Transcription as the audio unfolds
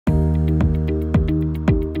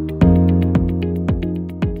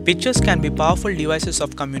Pictures can be powerful devices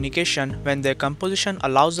of communication when their composition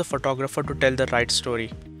allows the photographer to tell the right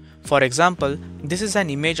story. For example, this is an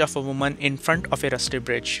image of a woman in front of a rusty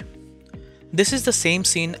bridge. This is the same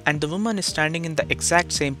scene and the woman is standing in the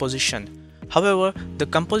exact same position. However, the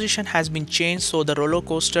composition has been changed so the roller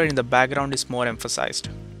coaster in the background is more emphasized.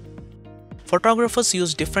 Photographers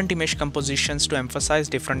use different image compositions to emphasize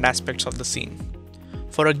different aspects of the scene.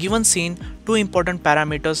 For a given scene, two important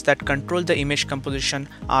parameters that control the image composition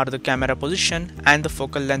are the camera position and the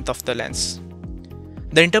focal length of the lens.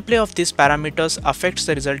 The interplay of these parameters affects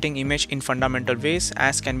the resulting image in fundamental ways,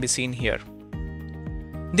 as can be seen here.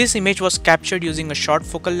 This image was captured using a short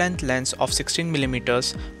focal length lens of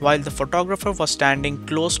 16mm while the photographer was standing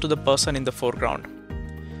close to the person in the foreground.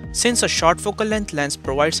 Since a short focal length lens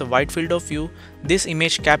provides a wide field of view, this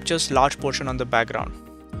image captures large portion on the background.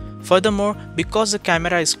 Furthermore, because the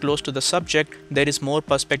camera is close to the subject, there is more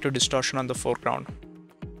perspective distortion on the foreground.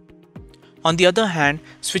 On the other hand,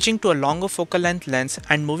 switching to a longer focal length lens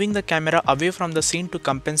and moving the camera away from the scene to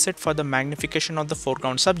compensate for the magnification of the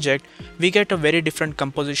foreground subject, we get a very different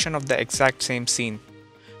composition of the exact same scene.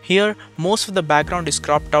 Here, most of the background is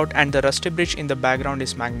cropped out and the rusty bridge in the background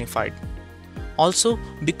is magnified. Also,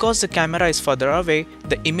 because the camera is further away,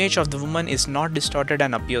 the image of the woman is not distorted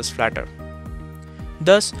and appears flatter.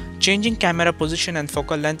 Thus, changing camera position and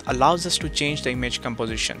focal length allows us to change the image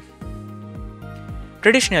composition.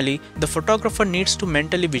 Traditionally, the photographer needs to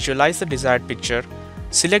mentally visualize the desired picture,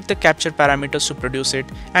 select the capture parameters to produce it,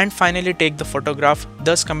 and finally take the photograph,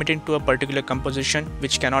 thus committing to a particular composition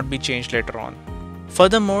which cannot be changed later on.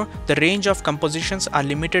 Furthermore, the range of compositions are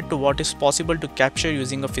limited to what is possible to capture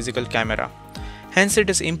using a physical camera. Hence, it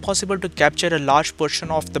is impossible to capture a large portion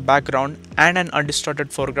of the background and an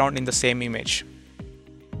undistorted foreground in the same image.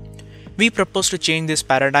 We propose to change this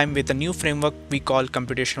paradigm with a new framework we call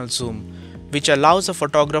computational zoom, which allows a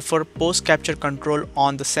photographer post-capture control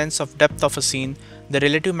on the sense of depth of a scene, the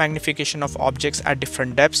relative magnification of objects at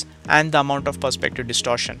different depths, and the amount of perspective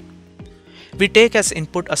distortion. We take as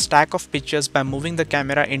input a stack of pictures by moving the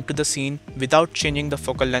camera into the scene without changing the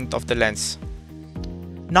focal length of the lens.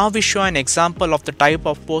 Now we show an example of the type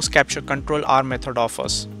of post-capture control our method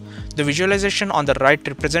offers. The visualization on the right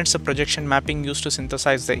represents the projection mapping used to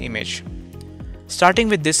synthesize the image. Starting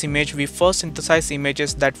with this image, we first synthesize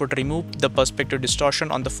images that would remove the perspective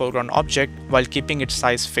distortion on the foreground object while keeping its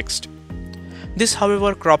size fixed. This,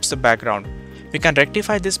 however, crops the background. We can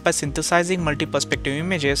rectify this by synthesizing multi-perspective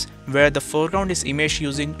images where the foreground is imaged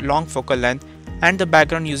using long focal length and the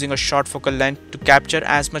background using a short focal length to capture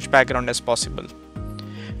as much background as possible.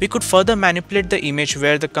 We could further manipulate the image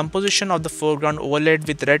where the composition of the foreground overlaid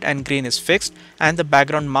with red and green is fixed and the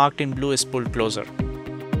background marked in blue is pulled closer.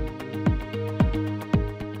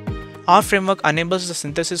 Our framework enables the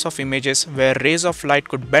synthesis of images where rays of light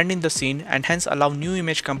could bend in the scene and hence allow new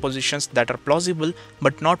image compositions that are plausible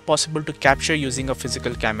but not possible to capture using a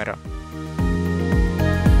physical camera.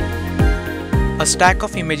 A stack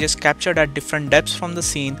of images captured at different depths from the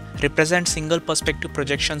scene represent single perspective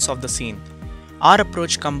projections of the scene. Our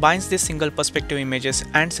approach combines these single perspective images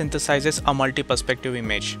and synthesizes a multi-perspective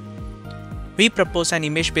image. We propose an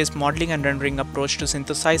image-based modeling and rendering approach to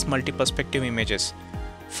synthesize multi-perspective images.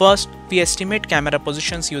 First, we estimate camera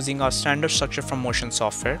positions using our standard structure from motion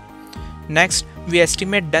software. Next, we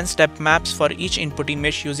estimate dense depth maps for each input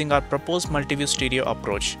image using our proposed multiview stereo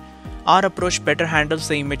approach. Our approach better handles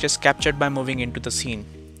the images captured by moving into the scene.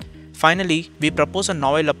 Finally, we propose a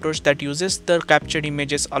novel approach that uses the captured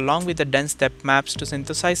images along with the dense depth maps to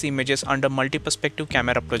synthesize images under multi-perspective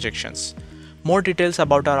camera projections. More details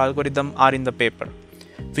about our algorithm are in the paper.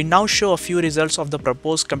 We now show a few results of the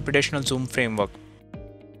proposed computational zoom framework.